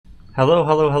Hello,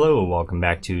 hello, hello. Welcome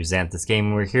back to Xanthus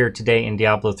Game. We're here today in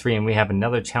Diablo 3 and we have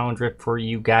another challenge rift for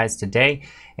you guys today.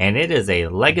 And it is a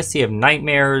Legacy of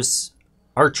Nightmares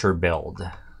Archer build.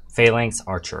 Phalanx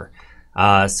Archer.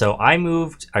 So I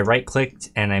right-clicked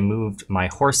and I moved my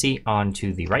horsey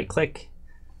onto the right-click.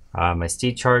 My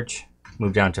steed charge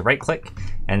moved down to right-click.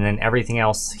 And then everything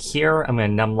else here, I'm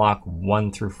going to numlock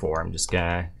 1 through 4. I'm just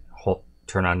going to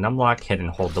turn on numlock, hit and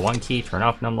hold the 1 key, turn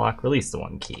off numlock, release the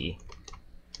 1 key.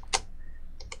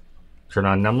 Turn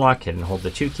on numlock, hit and hold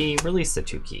the 2 key, release the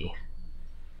 2 key.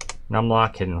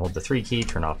 Numlock, hit and hold the 3 key,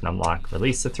 turn off numlock,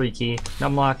 release the 3 key.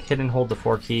 Numlock, hit and hold the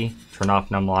 4 key, turn off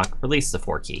numlock, release the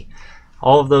 4 key.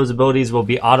 All of those abilities will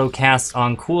be auto cast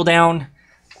on cooldown.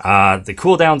 The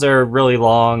cooldowns are really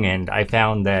long, and I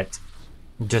found that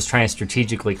just trying to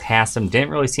strategically cast them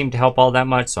didn't really seem to help all that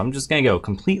much, so I'm just going to go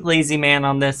complete lazy man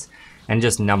on this and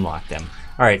just numlock them.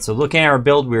 Alright, so looking at our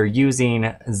build, we're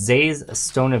using Zay's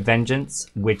Stone of Vengeance,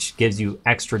 which gives you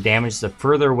extra damage the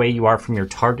further away you are from your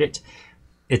target.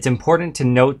 It's important to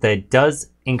note that it does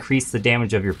increase the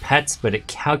damage of your pets, but it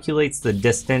calculates the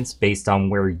distance based on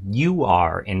where you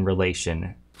are in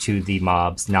relation to the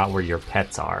mobs, not where your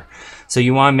pets are. So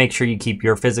you want to make sure you keep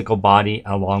your physical body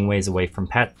a long ways away from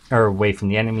away from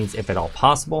the enemies if at all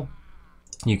possible.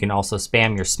 You can also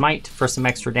spam your smite for some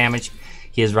extra damage.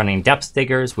 He is running Depth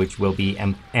Diggers, which will be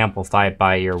amplified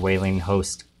by your Wailing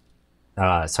Host,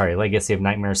 Legacy of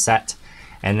Nightmares set.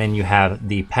 And then you have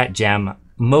the Pet Gem.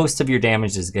 Most of your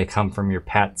damage is going to come from your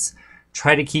pets.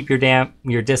 Try to keep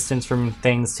your distance from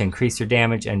things to increase your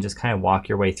damage and just kind of walk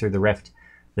your way through the rift.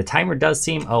 The timer does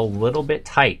seem a little bit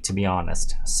tight, to be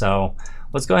honest. So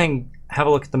let's go ahead and have a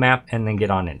look at the map and then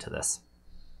get on into this.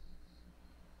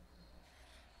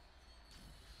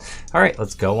 All right,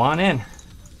 let's go on in.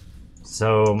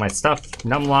 So my stuff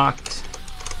numlocked.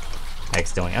 I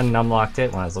accidentally unnumlocked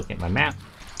it when I was looking at my map.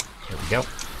 There we go.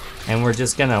 And we're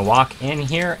just gonna walk in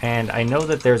here, and I know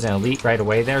that there's an elite right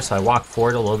away there, so I walk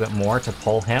forward a little bit more to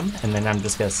pull him, and then I'm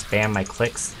just gonna spam my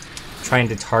clicks, trying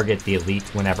to target the elite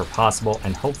whenever possible,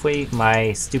 and hopefully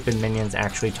my stupid minions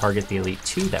actually target the elite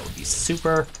too. That would be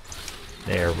super.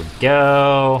 There we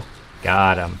go.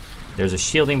 Got him. There's a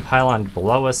shielding pylon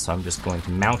below us, so I'm just going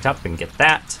to mount up and get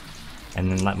that. And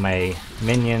then let my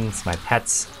minions, my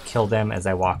pets, kill them as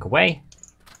I walk away.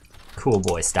 Cool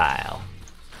boy style.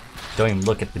 Don't even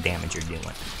look at the damage you're doing.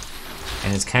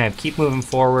 And just kind of keep moving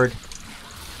forward.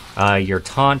 Your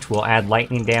taunt will add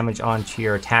lightning damage onto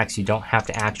your attacks. You don't have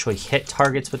to actually hit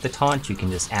targets with the taunt. You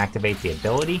can just activate the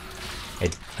ability.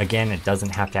 Again, it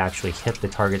doesn't have to actually hit the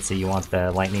targets that you want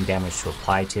the lightning damage to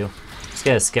apply to. Just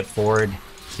gonna skip forward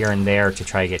here and there to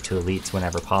try to get to elites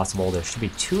whenever possible. There should be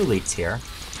 2 elites here.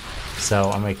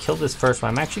 So I'm going to kill this first one.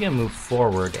 I'm actually going to move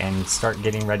forward and start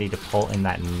getting ready to pull in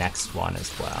that next one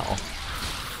as well.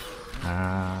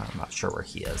 I'm not sure where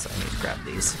he is. I need to grab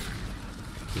these.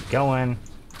 Keep going.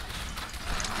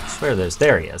 I swear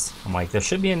there he is. I'm like, there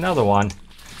should be another one.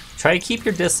 Try to keep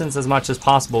your distance as much as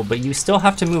possible, but you still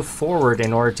have to move forward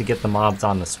in order to get the mobs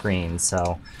on the screen.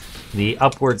 So the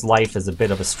upwards life is a bit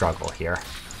of a struggle here.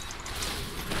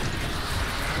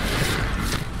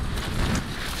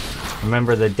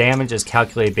 Remember, the damage is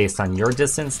calculated based on your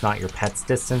distance, not your pet's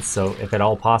distance, so if at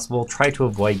all possible, try to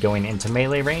avoid going into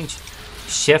melee range.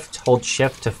 Hold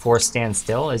shift to force stand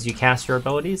still as you cast your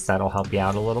abilities. That'll help you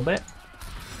out a little bit.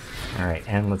 Alright,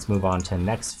 and let's move on to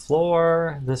next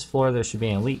floor. This floor, there should be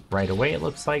an elite right away, it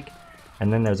looks like.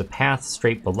 And then there's a path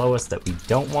straight below us that we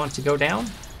don't want to go down.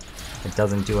 It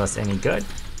doesn't do us any good.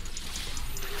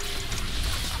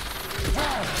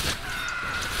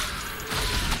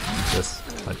 Just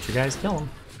let you guys kill them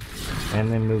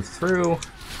and then move through,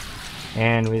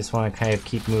 and we just want to kind of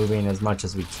keep moving as much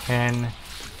as we can.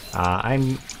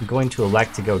 I'm going to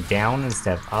elect to go down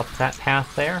instead of up that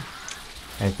path there.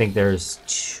 I think there's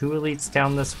 2 elites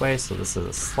down this way, so this is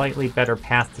a slightly better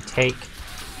path to take.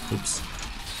 Oops,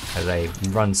 as I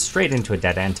run straight into a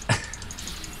dead end.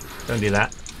 Don't do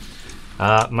that.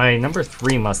 My number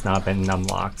 3 must not have been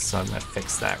numlocked, so I'm going to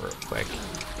fix that real quick.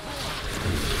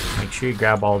 Make sure you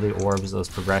grab all the orbs. Those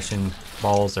progression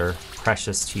balls are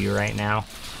precious to you right now.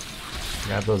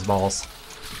 Grab those balls.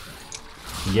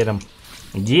 Get them.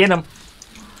 Get them!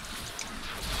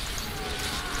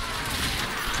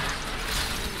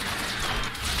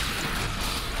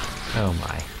 Oh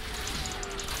my.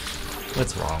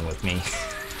 What's wrong with me?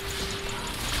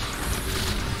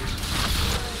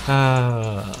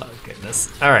 Oh,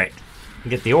 goodness. Alright.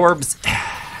 Get the orbs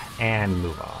and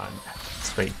move on.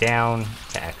 Straight down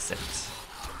to exit.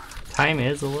 Time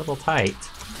is a little tight.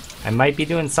 I might be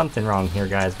doing something wrong here,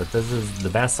 guys, but this is the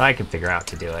best I can figure out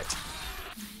to do it.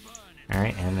 All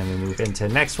right, and then we move into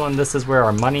the next one. This is where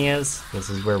our money is. This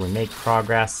is where we make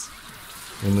progress.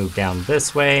 We move down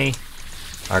this way.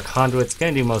 Our conduit's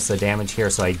gonna do most of the damage here,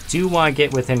 so I do want to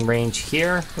get within range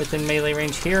here, within melee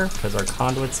range here, because our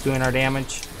conduit's doing our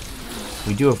damage.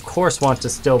 We do, of course, want to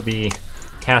still be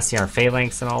casting our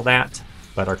phalanx and all that,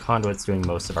 but our conduit's doing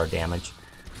most of our damage.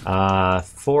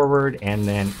 Forward and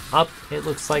then up, it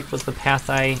looks like, was the path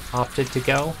I opted to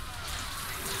go.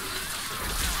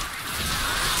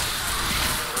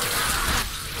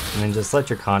 And then just let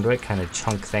your conduit kind of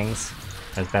chunk things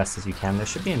as best as you can. There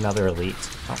should be another elite.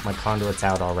 Oh, my conduit's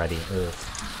out already. Ugh.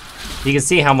 You can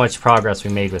see how much progress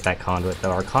we made with that conduit,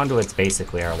 though. Our conduit's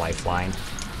basically our lifeline.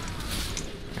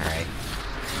 Alright.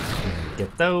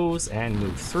 Get those and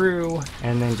move through,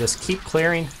 and then just keep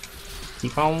clearing.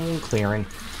 Keep on clearing.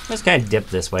 Just kind of dip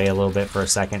this way a little bit for a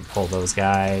second, pull those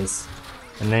guys.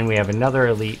 And then we have another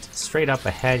elite straight up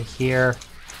ahead here.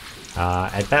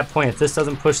 At that point, if this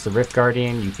doesn't push the Rift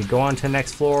Guardian, you could go on to the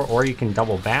next floor, or you can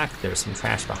double back. There's some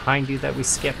trash behind you that we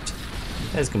skipped.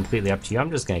 That is completely up to you.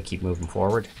 I'm just going to keep moving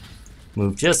forward.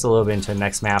 Move just a little bit into the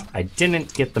next map. I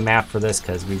didn't get the map for this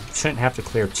because we shouldn't have to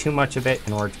clear too much of it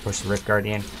in order to push the Rift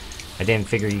Guardian. I didn't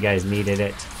figure you guys needed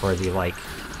it for the, like,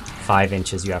 5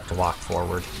 inches you have to walk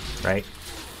forward, right?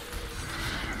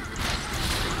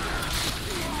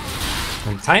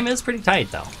 And time is pretty tight,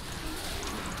 though.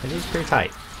 It is pretty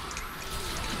tight.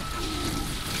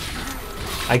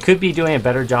 I could be doing a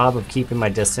better job of keeping my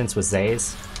distance with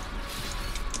Zays.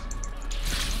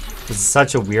 This is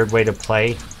such a weird way to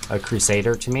play a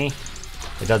Crusader to me.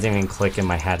 It doesn't even click in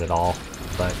my head at all,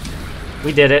 but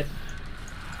we did it.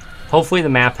 Hopefully the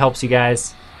map helps you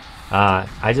guys.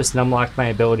 I just numlocked my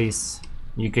abilities.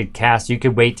 You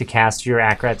could wait to cast your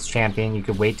Akrat's Champion. You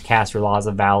could wait to cast your Laws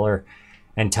of Valor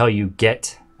until you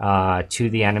get to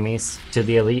the enemies, to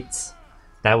the elites.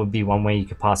 That would be one way you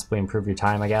could possibly improve your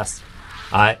time, I guess.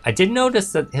 I did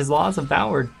notice that his Laws of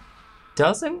Valor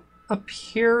doesn't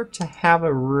appear to have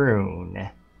a rune.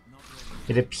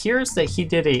 It appears that he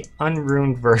did a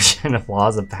unruned version of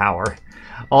Laws of Power.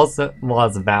 Also,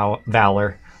 Laws of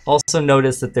Valor. Also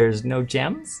notice that there's no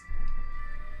gems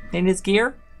in his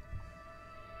gear.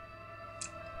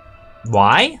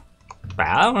 Why?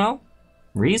 I don't know.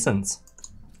 Reasons.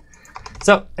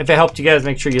 So, if it helped you guys,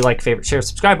 make sure you like, favorite, share,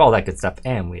 subscribe, all that good stuff,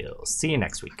 and we'll see you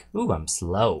next week. Ooh, I'm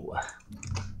slow.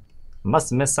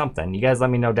 Must have missed something. You guys let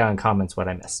me know down in comments what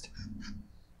I missed.